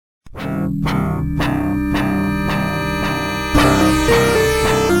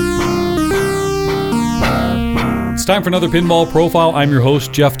It's time for another Pinball Profile. I'm your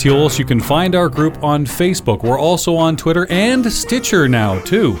host, Jeff Teolis. You can find our group on Facebook. We're also on Twitter and Stitcher now,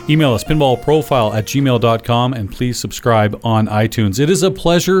 too. Email us, pinballprofile@gmail.com, and please subscribe on iTunes. It is a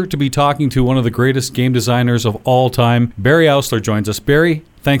pleasure to be talking to one of the greatest game designers of all time. Barry Ousler joins us. Barry,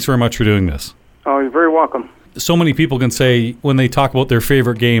 thanks very much for doing this. Oh, you're very welcome. So many people can say when they talk about their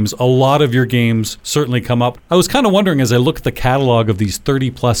favorite games, a lot of your games certainly come up. I was kind of wondering as I look at the catalog of these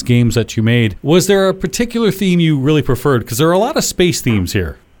 30-plus games that you made, was there a particular theme you really preferred? Because there are a lot of space themes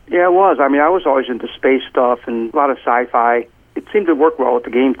here. Yeah, it was. I mean, I was always into space stuff and a lot of sci-fi. It seemed to work well with the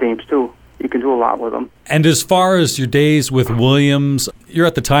game themes, too. You can do a lot with them. And as far as your days with Williams, you're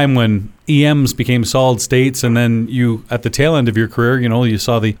at the time when EMs became solid states, and then you, at the tail end of your career, you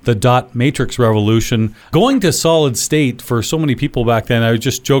saw the dot matrix revolution. Going to solid state for so many people back then, I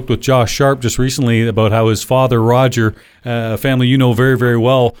just joked with Josh Sharp just recently about how his father, Roger, a family you know very, very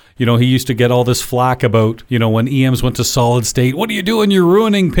well, he used to get all this flack about, when EMs went to solid state, what are you doing? You're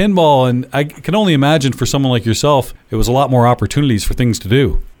ruining pinball. And I can only imagine for someone like yourself, it was a lot more opportunities for things to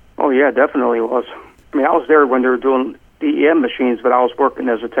do. Oh, yeah, definitely it was. I mean, I was there when they were doing the EM machines, but I was working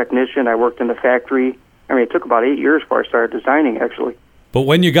as a technician. I worked in the factory. I mean, it took about 8 years before I started designing, actually. But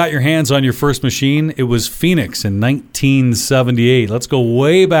when you got your hands on your first machine, it was Phoenix in 1978. Let's go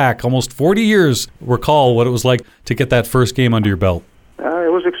way back, almost 40 years. Recall what it was like to get that first game under your belt.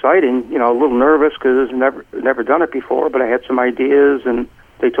 It was exciting, a little nervous because I've never done it before, but I had some ideas, and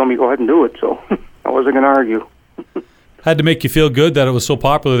they told me go ahead and do it, so I wasn't going to argue. Had to make you feel good that it was so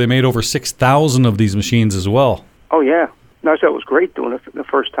popular. They made over 6,000 of these machines as well. Oh, yeah. No, so it was great doing it the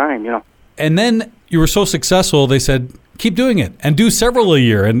first time, And then you were so successful, they said, keep doing it and do several a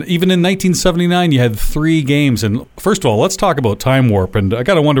year. And even in 1979, you had 3 games. And first of all, let's talk about Time Warp. And I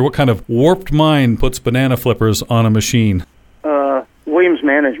got to wonder what kind of warped mind puts banana flippers on a machine. Williams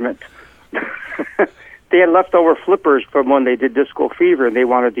Management. They had leftover flippers from when they did Disco Fever, and they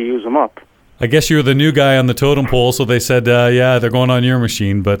wanted to use them up. I guess you were the new guy on the totem pole, so they said, yeah, they're going on your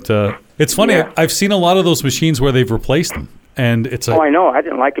machine. But it's funny, yeah. I've seen a lot of those machines where they've replaced them. And it's I know. I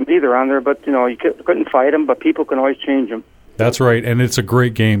didn't like them either on there, but, you couldn't fight them, but people can always change them. That's right, and it's a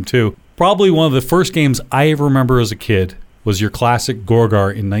great game, too. Probably one of the first games I ever remember as a kid was your classic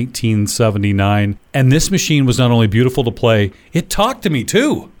Gorgar in 1979. And this machine was not only beautiful to play, it talked to me,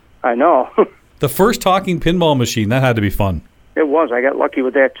 too. I know. The first talking pinball machine, that had to be fun. It was. I got lucky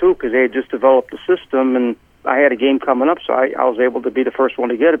with that, too, because they had just developed the system, and I had a game coming up, so I was able to be the first one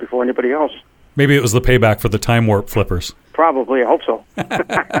to get it before anybody else. Maybe it was the payback for the Time Warp flippers. Probably. I hope so.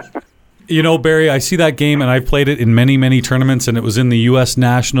 Barry, I see that game, and I've played it in many, many tournaments, and it was in the U.S.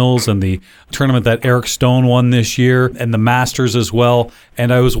 Nationals and the tournament that Eric Stone won this year, and the Masters as well.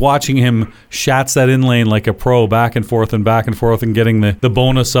 And I was watching him shats that in lane like a pro, back and forth and getting the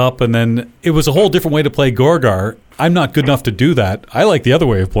bonus up. And then it was a whole different way to play Gorgar. I'm not good enough to do that. I like the other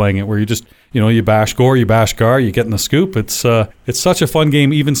way of playing it, where you just, you bash Gore, you bash Gar, you get in the scoop. It's such a fun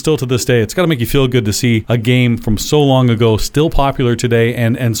game, even still to this day. It's got to make you feel good to see a game from so long ago still popular today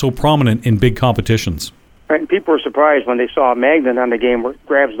and so prominent in big competitions. Right, and people were surprised when they saw a magnet on the game where it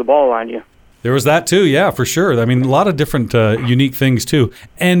grabs the ball on you. There was that too, yeah, for sure. I mean, a lot of different unique things too.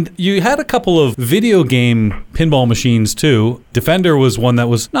 And you had a couple of video game pinball machines too. Defender was one that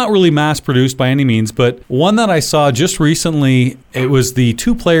was not really mass-produced by any means, but one that I saw just recently, it was the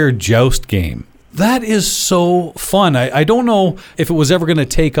 2-player Joust game. That is so fun. I don't know if it was ever going to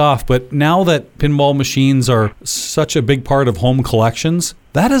take off, but now that pinball machines are such a big part of home collections,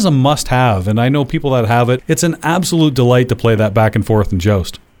 that is a must-have. And I know people that have it. It's an absolute delight to play that back and forth in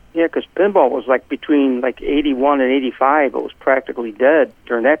Joust. Yeah, because pinball was between 81 and 85. It was practically dead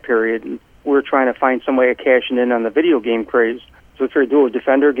during that period. And we were trying to find some way of cashing in on the video game craze. So if you do a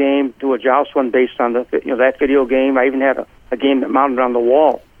Defender game, do a Joust one based on that video game. I even had a game that mounted on the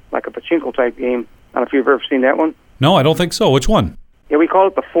wall, like a pachinko type game. I don't know if you've ever seen that one. No, I don't think so. Which one? Yeah, we call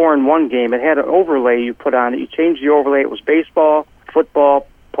it the 4-in-1 game. It had an overlay you put on it. You changed the overlay. It was baseball, football,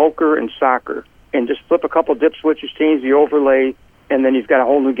 poker, and soccer. And just flip a couple dip switches, change the overlay, and then you've got a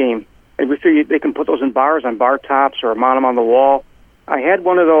whole new game. And we figure they can put those in bars on bar tops or mount them on the wall. I had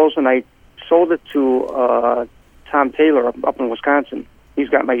one of those, and I sold it to Tom Taylor up in Wisconsin. He's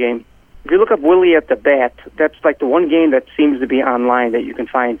got my game. If you look up Willie at the Bat, that's the one game that seems to be online that you can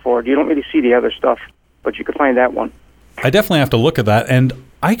find for it. You don't really see the other stuff, but you can find that one. I definitely have to look at that, and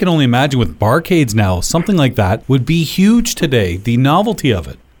I can only imagine with barcades now, something like that would be huge today, the novelty of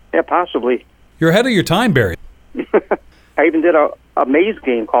it. Yeah, possibly. You're ahead of your time, Barry. I even did a maze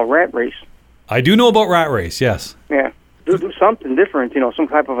game called Rat Race. I do know about Rat Race, yes. Yeah. do something different, some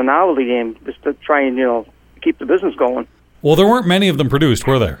type of a novelty game just to try and, keep the business going. Well, there weren't many of them produced,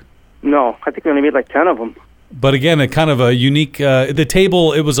 were there? No, I think we only made like 10 of them. But again, a kind of a unique, the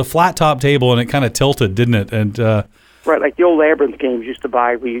table, it was a flat top table and it kind of tilted, didn't it? And right, like the old Labyrinth games used to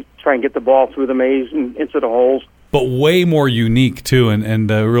buy. We try and get the ball through the maze and into the holes. But way more unique, too,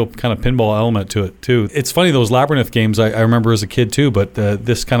 and a real kind of pinball element to it, too. It's funny, those Labyrinth games I remember as a kid, too, but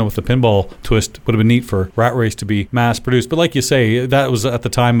this kind of with the pinball twist would have been neat for Rat Race to be mass-produced. But like you say, that was at the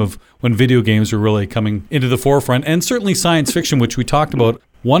time of when video games were really coming into the forefront, and certainly science fiction, which we talked about.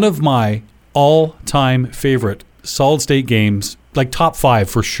 One of my all-time favorite solid-state games, like top 5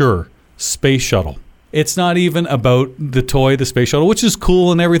 for sure, Space Shuttle. It's not even about the toy, the Space Shuttle, which is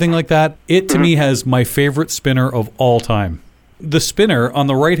cool and everything like that. It, to me, has my favorite spinner of all time. The spinner on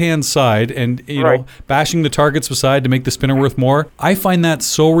the right-hand side and, bashing the targets beside to make the spinner worth more, I find that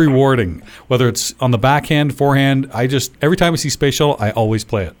so rewarding. Whether it's on the backhand, forehand, every time I see Space Shuttle, I always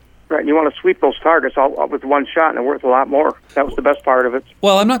play it. Right, and you want to sweep those targets all with one shot, and they're worth a lot more. That was the best part of it.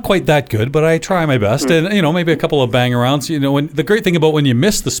 Well, I'm not quite that good, but I try my best. And, maybe a couple of bang-arounds. The great thing about when you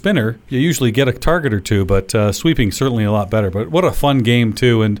miss the spinner, you usually get a target or two, but sweeping certainly a lot better. But what a fun game,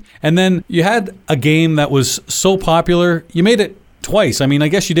 too. And then you had a game that was so popular, you made it twice. I mean, I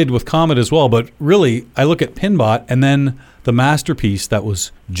guess you did with Comet as well, but really, I look at Pinbot and then the masterpiece that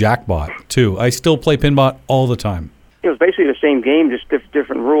was Jackbot, too. I still play Pinbot all the time. It was basically the same game, just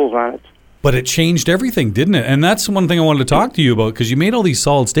different rules on it. But it changed everything, didn't it? And that's one thing I wanted to talk to you about, because you made all these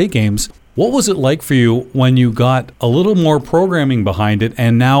solid-state games. What was it like for you when you got a little more programming behind it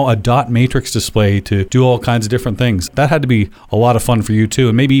and now a dot matrix display to do all kinds of different things? That had to be a lot of fun for you, too,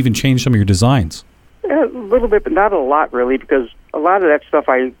 and maybe even change some of your designs. Yeah, a little bit, but not a lot, really, because a lot of that stuff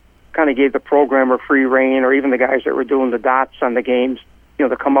I kind of gave the programmer free rein, or even the guys that were doing the dots on the games,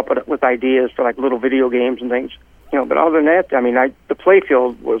 to come up with ideas for like little video games and things. But other than that, the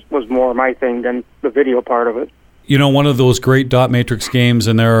playfield was more my thing than the video part of it. One of those great dot matrix games,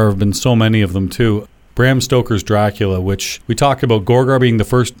 and there have been so many of them too, Bram Stoker's Dracula, which we talked about Gorgar being the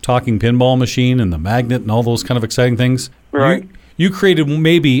first talking pinball machine and the magnet and all those kind of exciting things. Right. You created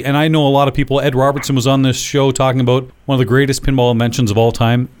maybe, and I know a lot of people, Ed Robertson was on this show talking about one of the greatest pinball inventions of all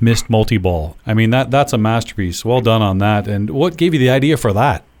time, Myst Multiball. I mean, that's a masterpiece. Well done on that. And what gave you the idea for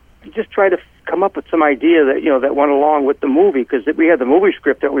that? Just try to come up with some idea that that went along with the movie, because we had the movie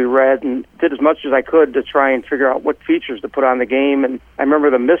script that we read and did as much as I could to try and figure out what features to put on the game. And I remember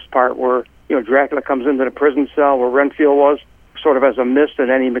the mist part where Dracula comes into the prison cell where Renfield was, sort of as a mist, and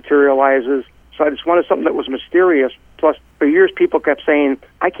then he materializes. So I just wanted something that was mysterious. Plus, for years people kept saying,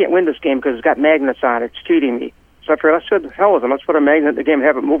 I can't win this game because it's got magnets on it, it's cheating me. So I figured, let's go to hell with them. Let's put a magnet in the game and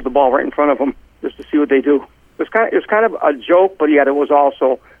have it move the ball right in front of them just to see what they do. It was kind of a joke, but yet it was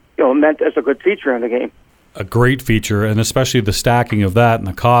also meant as a good feature in the game. A great feature, and especially the stacking of that and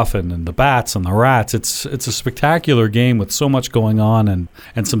the coffin and the bats and the rats. It's a spectacular game with so much going on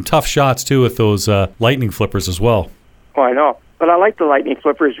and some tough shots, too, with those lightning flippers as well. Oh, I know. But I like the lightning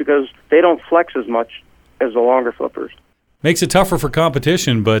flippers because they don't flex as much as the longer flippers. Makes it tougher for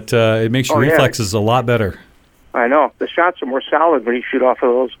competition, but it makes your reflexes a lot better. I know. The shots are more solid when you shoot off of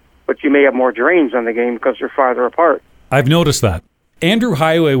those, but you may have more drains on the game because they're farther apart. I've noticed that. Andrew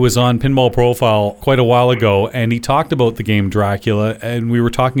Highway was on Pinball Profile quite a while ago, and he talked about the game Dracula, and we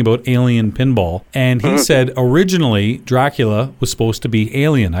were talking about Alien Pinball. And he said originally Dracula was supposed to be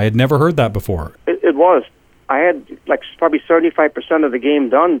Alien. I had never heard that before. It was. I had like probably 75% of the game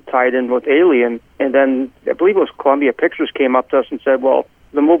done tied in with Alien, and then I believe it was Columbia Pictures came up to us and said, well,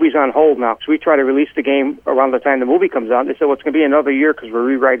 the movie's on hold now, because we try to release the game around the time the movie comes out. They said, well, it's going to be another year because we're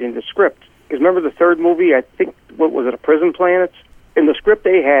rewriting the script. Because remember the third movie, I think, what was it, A Prison Planet? In the script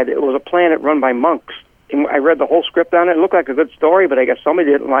they had, it was a planet run by monks. And I read the whole script on it. It looked like a good story, but I guess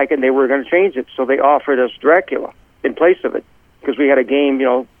somebody didn't like it, and they were going to change it. So they offered us Dracula in place of it, because we had a game,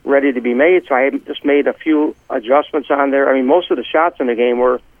 ready to be made. So I had just made a few adjustments on there. I mean, most of the shots in the game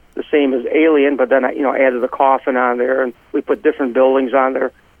were the same as Alien, but then I, added a coffin on there, and we put different buildings on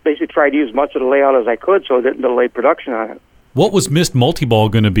there. Basically tried to use as much of the layout as I could so it didn't delay production on it. What was Myst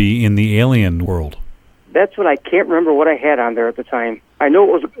Multiball going to be in the Alien world? That's what I can't remember what I had on there at the time. I know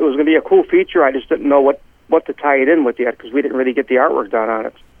it was going to be a cool feature. I just didn't know what to tie it in with yet, because we didn't really get the artwork done on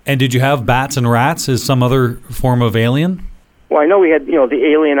it. And did you have bats and rats as some other form of alien? Well, I know we had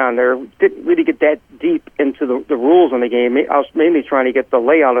the alien on there. Didn't really get that deep into the rules in the game. I was mainly trying to get the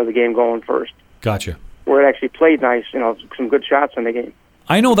layout of the game going first. Gotcha. Where it actually played nice, some good shots in the game.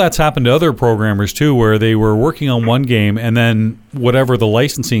 I know that's happened to other programmers too, where they were working on one game and then whatever the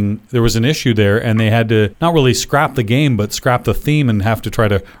licensing, there was an issue there and they had to not really scrap the game, but scrap the theme and have to try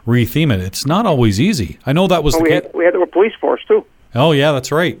to re-theme it. It's not always easy. I know that was we had the Police Force too. Oh, yeah,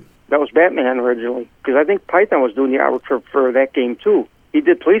 that's right. That was Batman originally, because I think Python was doing the artwork for that game too. He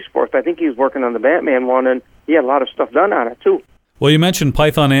did Police Force. I think he was working on the Batman one, and he had a lot of stuff done on it too. Well, you mentioned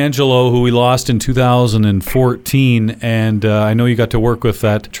Python Angelo, who we lost in 2014, and I know you got to work with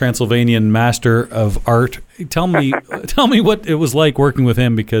that Transylvanian master of art. Tell me what it was like working with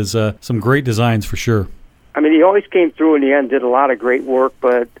him, because some great designs for sure. I mean, he always came through in the end, did a lot of great work,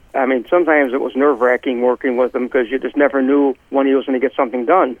 but, I mean, sometimes it was nerve-wracking working with him because you just never knew when he was going to get something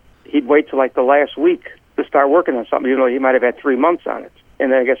done. He'd wait till, like, the last week to start working on something. You know, he might have had 3 months on it.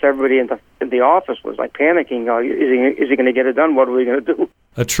 And then I guess everybody in the office was, like, panicking. Oh, is he going to get it done? What are we going to do?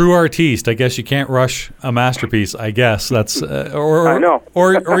 A true artiste. I guess you can't rush a masterpiece, I guess. That's I know.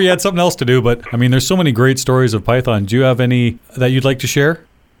 or you had something else to do. But, I mean, there's so many great stories of Python. Do you have any that you'd like to share?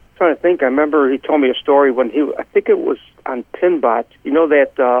 I'm trying to think. I remember he told me a story when I think it was on Pinbot. You know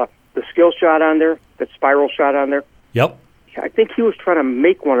that the skill shot on there, that spiral shot on there? Yep. I think he was trying to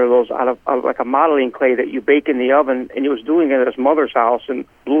make one of those out of like a modeling clay that you bake in the oven, and he was doing it at his mother's house and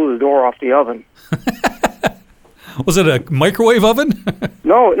blew the door off the oven. Was it a microwave oven?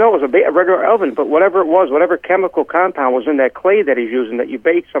 No, it was a regular oven, but whatever it was, whatever chemical compound was in that clay that he's using that you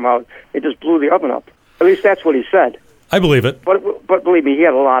bake somehow, it just blew the oven up. At least that's what he said. I believe it. But believe me, he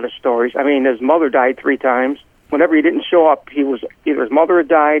had a lot of stories. I mean, his mother died 3 times. Whenever he didn't show up, he was either his mother had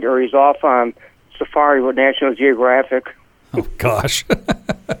died or he's off on safari with National Geographic. Oh, gosh.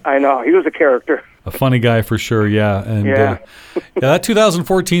 I know. He was a character. A funny guy for sure, yeah. And yeah. That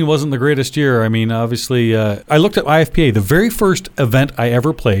 2014 wasn't the greatest year. I mean, obviously, I looked at IFPA. The very first event I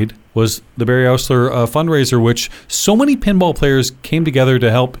ever played was the Barry Ausler fundraiser, which so many pinball players came together to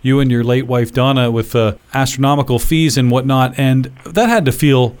help you and your late wife, Donna, with astronomical fees and whatnot. And that had to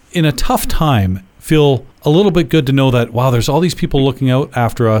feel, in a tough time, feel a little bit good to know that, wow, there's all these people looking out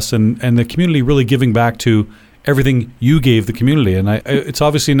after us and the community really giving back to everything you gave the community. And it's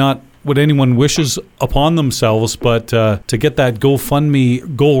obviously not what anyone wishes upon themselves, but to get that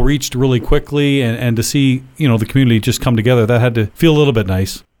GoFundMe goal reached really quickly and to see, the community just come together, that had to feel a little bit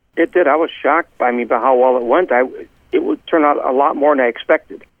nice. It did. I was shocked by how well it went. It would turn out a lot more than I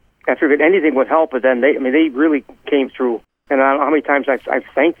expected. I figured anything would help, but then they really came through. And I don't know how many times I've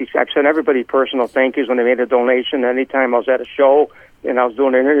thanked these. I've sent everybody personal thank yous when they made a donation. Anytime I was at a show and I was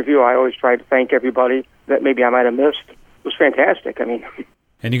doing an interview, I always tried to thank everybody that maybe I might have missed. It was fantastic. I mean,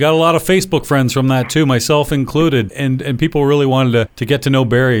 and you got a lot of Facebook friends from that too, myself included, and people really wanted to get to know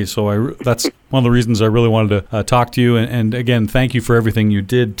Barry. So that's one of the reasons I really wanted to talk to you. And again, thank you for everything you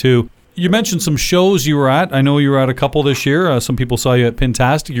did too. You mentioned some shows you were at. I know you were at a couple this year. Some people saw you at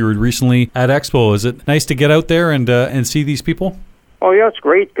Pintastic. You were recently at Expo. Is it nice to get out there and see these people? Oh yeah, it's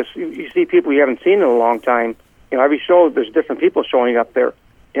great because you see people you haven't seen in a long time. Every show there's different people showing up there.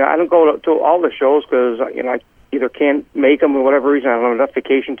 I don't go to all the shows because I either can't make them for whatever reason. I don't have enough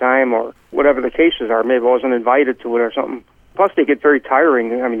vacation time or whatever the cases are. Maybe I wasn't invited to it or something. Plus, they get very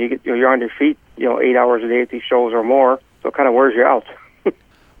tiring. I mean, you're on your feet 8 hours a day at these shows or more, so it kind of wears you out.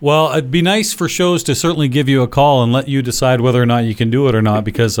 Well, it'd be nice for shows to certainly give you a call and let you decide whether or not you can do it or not,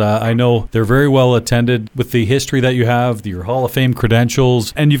 because I know they're very well attended with the history that you have, your Hall of Fame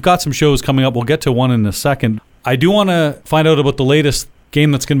credentials, and you've got some shows coming up. We'll get to one in a second. I do want to find out about the latest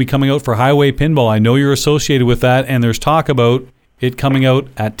game that's going to be coming out for Highway Pinball. I know you're associated with that, and there's talk about it coming out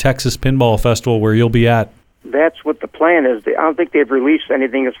at Texas Pinball Festival where you'll be at. That's what the plan is. I don't think they've released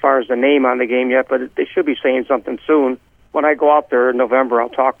anything as far as the name on the game yet, but they should be saying something soon. When I go out there in November, I'll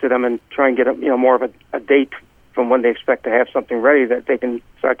talk to them and try and get more of a date from when they expect to have something ready that they can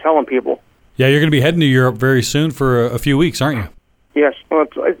start telling people. Yeah, you're going to be heading to Europe very soon for a few weeks, aren't you? Yes. Well,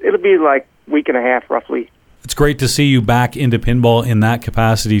 it'll be like a week and a half, roughly. It's great to see you back into pinball in that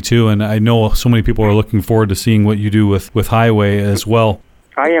capacity, too, and I know so many people are looking forward to seeing what you do with Highway as well.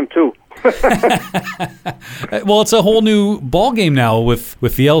 I am, too. Well, it's a whole new ball game now with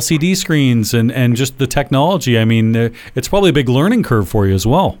the LCD screens and just the technology. I mean, it's probably a big learning curve for you as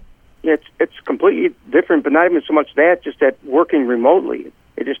well. Yeah, it's completely different, but not even so much that, just that working remotely.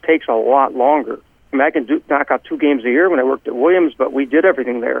 It just takes a lot longer. I mean, I can knock out 2 games a year when I worked at Williams, but we did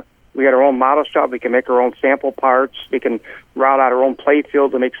everything there. We had our own model shop. We can make our own sample parts. We can route out our own play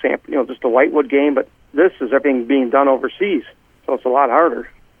field to make just a whitewood game. But this is everything being done overseas, so it's a lot harder.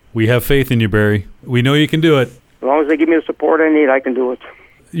 We have faith in you, Barry. We know you can do it. As long as they give me the support I need, I can do it.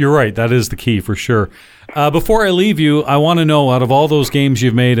 You're right. That is the key for sure. Before I leave you, I want to know, out of all those games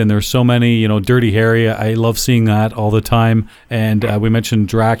you've made, and there's so many, Dirty Harry, I love seeing that all the time. And we mentioned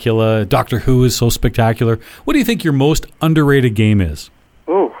Dracula. Doctor Who is so spectacular. What do you think your most underrated game is?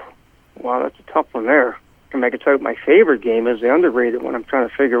 Oh, wow, that's a tough one there. I mean, I can tell you what my favorite game is, the underrated one. I'm trying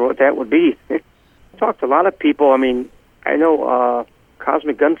to figure what that would be. I talked to a lot of people. I mean, I know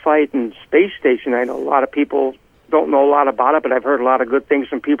Cosmic Gunfight and Space Station. I know a lot of people don't know a lot about it, but I've heard a lot of good things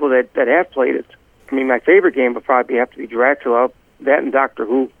from people that have played it. I mean, my favorite game would probably have to be Dracula, that and Doctor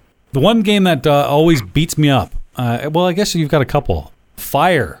Who. The one game that always beats me up, well, I guess you've got a couple.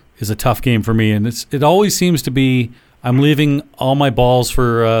 Fire is a tough game for me, and it always seems to be I'm leaving all my balls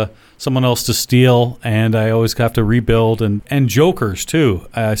for someone else to steal, and I always have to rebuild, and jokers, too.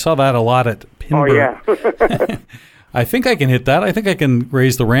 I saw that a lot at Pinburg. Oh, yeah. I think I can hit that. I think I can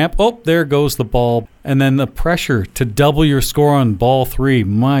raise the ramp. Oh, there goes the ball. And then the pressure to double your score on ball 3.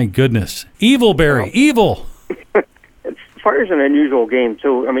 My goodness. Evil, Barry. Oh. Evil. Fire's an unusual game,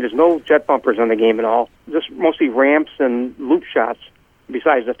 too. I mean, there's no jet bumpers in the game at all. Just mostly ramps and loop shots,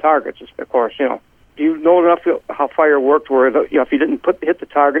 besides the targets, of course, You know enough how fire worked where, if you didn't hit the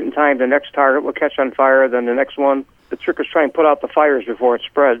target in time, the next target will catch on fire, then the next one. The trick is try and put out the fires before it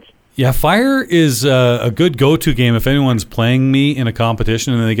spreads. Yeah, Fire is a good go-to game if anyone's playing me in a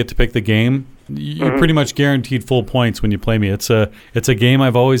competition and they get to pick the game. You're pretty much guaranteed full points when you play me. It's a game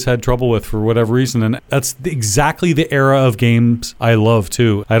I've always had trouble with for whatever reason, and that's exactly the era of games I love,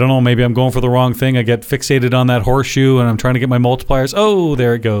 too. I don't know, maybe I'm going for the wrong thing. I get fixated on that horseshoe, and I'm trying to get my multipliers. Oh,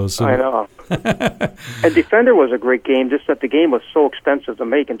 there it goes. I know. And Defender was a great game, just that the game was so expensive to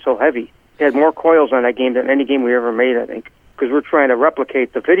make and so heavy. It had more coils on that game than any game we ever made, I think. Because we're trying to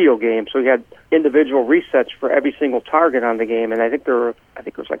replicate the video game, so we had individual resets for every single target on the game, and I think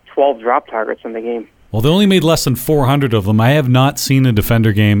it was like 12 drop targets in the game. Well, they only made less than 400 of them. I have not seen a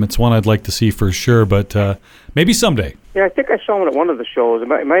Defender game. It's one I'd like to see for sure, but maybe someday. Yeah, I think I saw one at one of the shows. It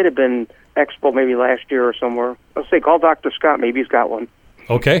might have been Expo maybe last year or somewhere. Let's say call Dr. Scott. Maybe he's got one.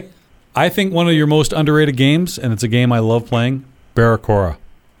 Okay. I think one of your most underrated games, and it's a game I love playing, Barracora.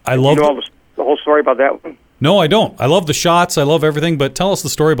 I love the whole story about that one? No, I don't. I love the shots. I love everything, but tell us the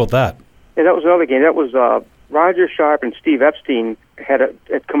story about that. Yeah, that was another game. That was Roger Sharp and Steve Epstein had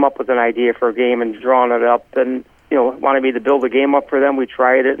come up with an idea for a game and drawn it up and, wanted me to build a game up for them. We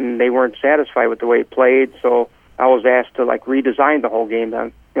tried it, and they weren't satisfied with the way it played, so I was asked to, redesign the whole game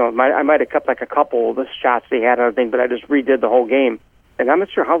then. I might have kept, a couple of the shots they had and everything, but I just redid the whole game. And I'm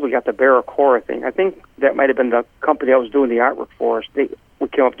not sure how we got the Barracora thing. I think that might have been the company I was doing the artwork for. We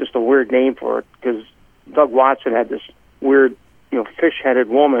came up with just a weird name for it, because Doug Watson had this weird, fish-headed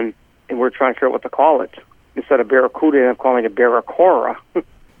woman, and we're trying to figure out what to call it. Instead of Barracuda, I'm calling it Barracora.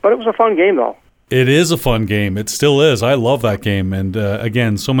 But it was a fun game, though. It is a fun game. It still is. I love that game. And,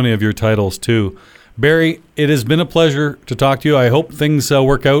 again, so many of your titles, too. Barry, it has been a pleasure to talk to you. I hope things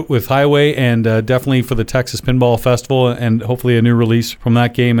work out with Highway and definitely for the Texas Pinball Festival and hopefully a new release from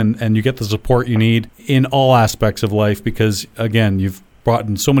that game, and you get the support you need in all aspects of life because, again, you've brought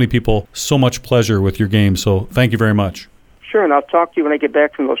in so many people so much pleasure with your game. So thank you very much. Sure, and I'll talk to you when I get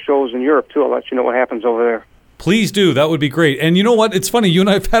back from those shows in Europe, too. I'll let you know what happens over there. Please do. That would be great. And you know what? It's funny. You and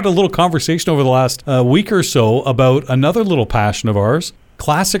I have had a little conversation over the last week or so about another little passion of ours,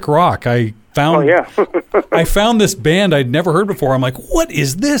 classic rock. I found this band I'd never heard before. I'm like, what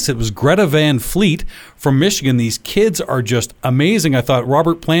is this? It was Greta Van Fleet from Michigan. These kids are just amazing. I thought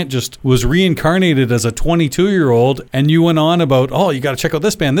Robert Plant just was reincarnated as a 22-year-old, and you went on about, you got to check out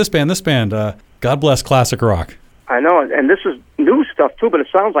this band, this band, this band. God bless classic rock. I know, and this is new stuff, too, but it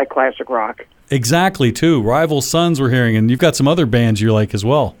sounds like classic rock. Exactly, too. Rival Sons we're hearing, and you've got some other bands you like as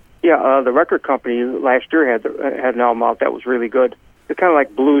well. Yeah, the record company last year had an album out that was really good. It's kind of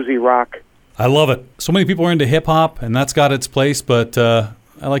like bluesy rock. I love it. So many people are into hip-hop, and that's got its place, but I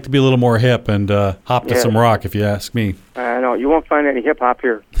like to be a little more hip and hop to some rock, if you ask me. I know. You won't find any hip-hop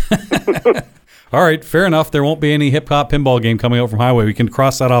here. All right, fair enough. There won't be any hip-hop pinball game coming out from Highway. We can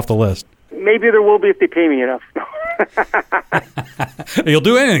cross that off the list. Maybe there will be if they pay me enough. You'll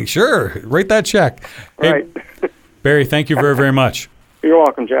do anything, sure. Write that check. Right. Hey, Barry, thank you very, very much. You're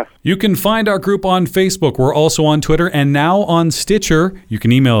welcome, Jeff. You can find our group on Facebook. We're also on Twitter and now on Stitcher. You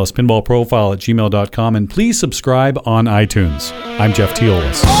can email us, pinballprofile@gmail.com, and please subscribe on iTunes. I'm Jeff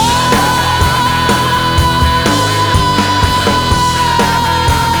Teolis.